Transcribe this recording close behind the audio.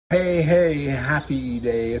Hey, hey, happy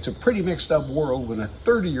day. It's a pretty mixed up world when a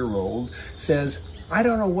 30-year-old says, I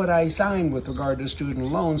don't know what I signed with regard to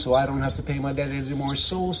student loans, so I don't have to pay my debt anymore.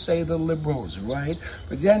 So say the liberals, right?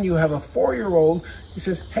 But then you have a 4-year-old, he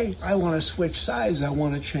says, hey, I want to switch sides. I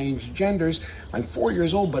want to change genders. I'm 4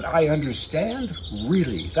 years old, but I understand?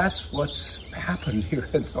 Really? That's what's happened here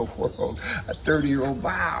in the world. A 30-year-old,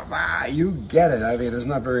 bah, you get it. I mean, it's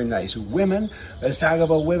not very nice. Women, let's talk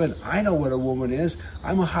about women. I know what a woman is.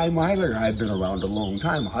 I'm a high miler. I've been around a long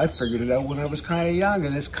time. I figured it out when I was kind of young,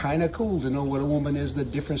 and it's kind of cool to know what a woman is, the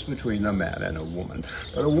difference between a man and a woman.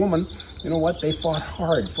 But a woman, you know what? They fought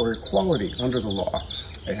hard for equality under the law.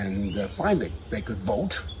 And finally, they could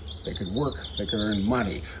vote, they could work, they could earn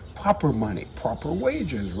money, proper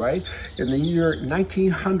wages, right? In the year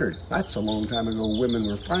 1900, that's a long time ago, women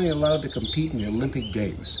were finally allowed to compete in the Olympic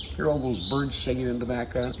Games. Hear all those birds singing in the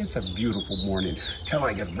background? It's a beautiful morning. Till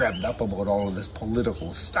I get revved up about all of this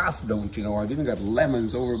political stuff, don't you know? I've even got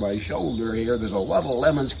lemons over my shoulder here. There's a lot of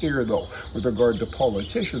lemons here, though, with regard to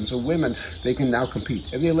politicians. So women, they can now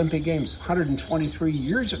compete in the Olympic Games 123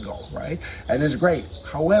 years ago, right? And it's great.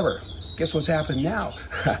 However, guess what's happened now?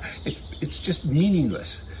 It's just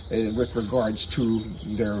meaningless with regards to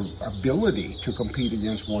their ability to compete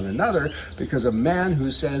against one another, because a man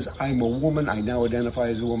who says, I'm a woman, I now identify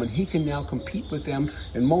as a woman, he can now compete with them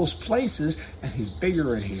in most places, and he's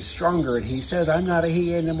bigger and he's stronger, and he says, I'm not a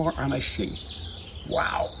he anymore, I'm a she.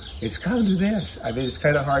 Wow, it's come to this. I mean, it's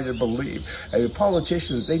kind of hard to believe.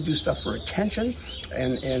 Politicians, they do stuff for attention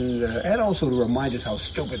and also to remind us how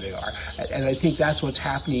stupid they are. And I think that's what's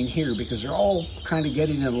happening here, because they're all kind of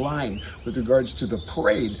getting in line with regards to the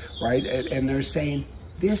parade, right? And they're saying,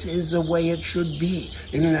 this is the way it should be.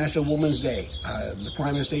 International Women's Day, the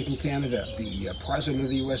Prime Minister in Canada, the President of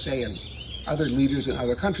the USA, and other leaders in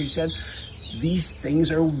other countries said, these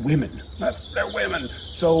things are women. They're women.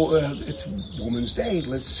 So it's Women's Day.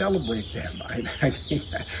 Let's celebrate them. I think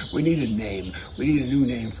we need a name. We need a new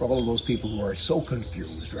name for all of those people who are so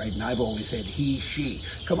confused, right? And I've always said he, she.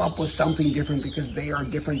 Come up with something different, because they are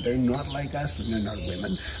different. They're not like us, and they're not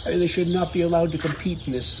women. I mean, they should not be allowed to compete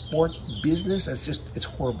in this sport business. That's just, it's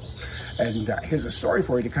horrible. And here's a story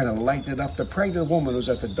for you to kind of lighten it up. The pregnant woman was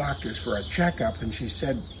at the doctor's for a checkup, and she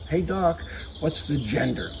said, hey, doc, what's the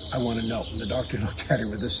gender? I want to know. And the doctor looked at her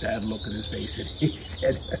with a sad look on his face, and he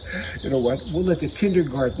said, you know what, we'll let the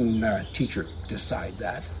kindergarten teacher decide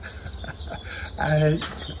that.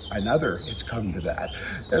 It's come to that.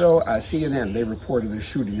 You know, CNN, they reported a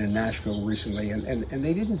shooting in Nashville recently, and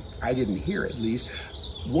I didn't hear at least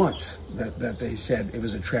once that they said it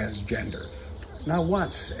was a transgender. Not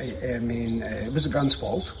once. I mean, it was a gun's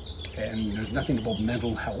fault. And there's nothing about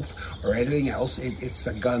mental health or anything else. It's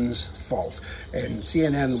the gun's fault. And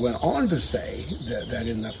CNN went on to say that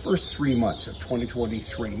in the first 3 months of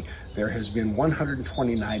 2023, there has been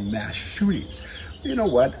 129 mass shootings. You know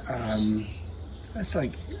what? That's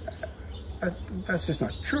just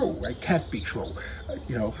not true. It can't be true.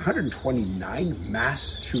 129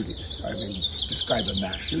 mass shootings. I mean, describe a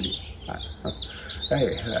mass shooting.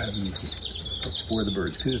 Hey, it's for the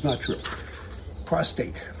birds, because it's not true.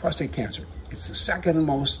 Prostate cancer. It's the second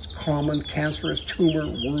most common cancerous tumor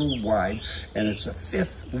worldwide, and it's the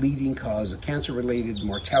 5th leading cause of cancer-related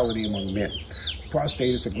mortality among men.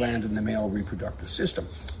 Prostate is a gland in the male reproductive system.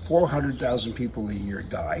 400,000 people a year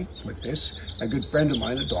die with this. A good friend of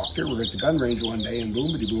mine, a doctor, we were at the gun range one day, and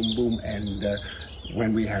boom, and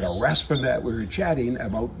when we had a rest from that, we were chatting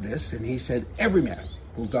about this, and he said, every man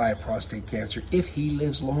will die of prostate cancer if he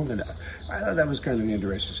lives long enough. I thought that was kind of an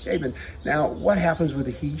interesting statement. Now, what happens with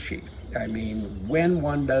a he, she? I mean, when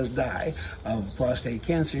one does die of prostate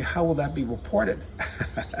cancer, how will that be reported?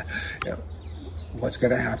 What's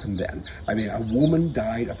going to happen then? I mean, a woman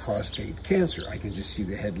died of prostate cancer. I can just see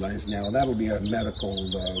the headlines now. That'll be a medical,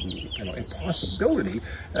 impossibility.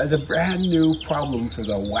 That's a brand new problem for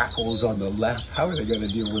the wackos on the left. How are they going to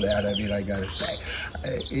deal with that? I mean, I got to say,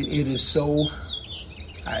 it is so...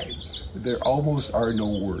 there almost are no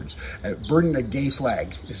words. Burning a gay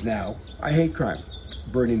flag is now a hate crime.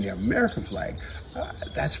 Burning the American flag,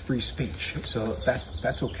 that's free speech. So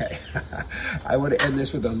that's okay. I want to end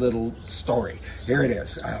this with a little story. Here it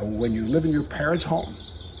is. When you live in your parents' home,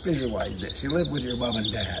 visualize this. You live with your mom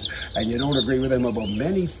and dad, and you don't agree with them about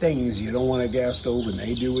many things. You don't want a gas stove, and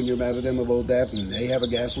they do, and you're mad at them about that, and they have a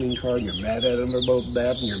gasoline car, and you're mad at them about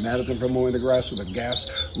that, and you're mad at them for mowing the grass with a gas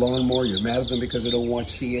lawnmower. You're mad at them because they don't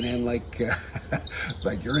watch CNN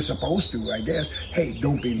like you're supposed to, I guess. Hey,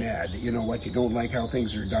 don't be mad. You know what? You don't like how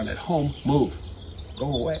things are done at home. Move.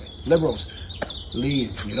 Go away. Liberals,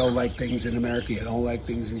 Leave. You don't like things in America. You don't like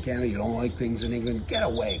things in Canada. You don't like things in England. Get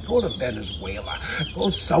away. Go to Venezuela. Go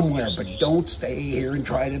somewhere, but don't stay here and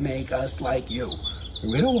try to make us like you.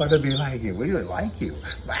 We don't want to be like you. We like you.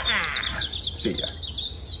 Ah! See ya.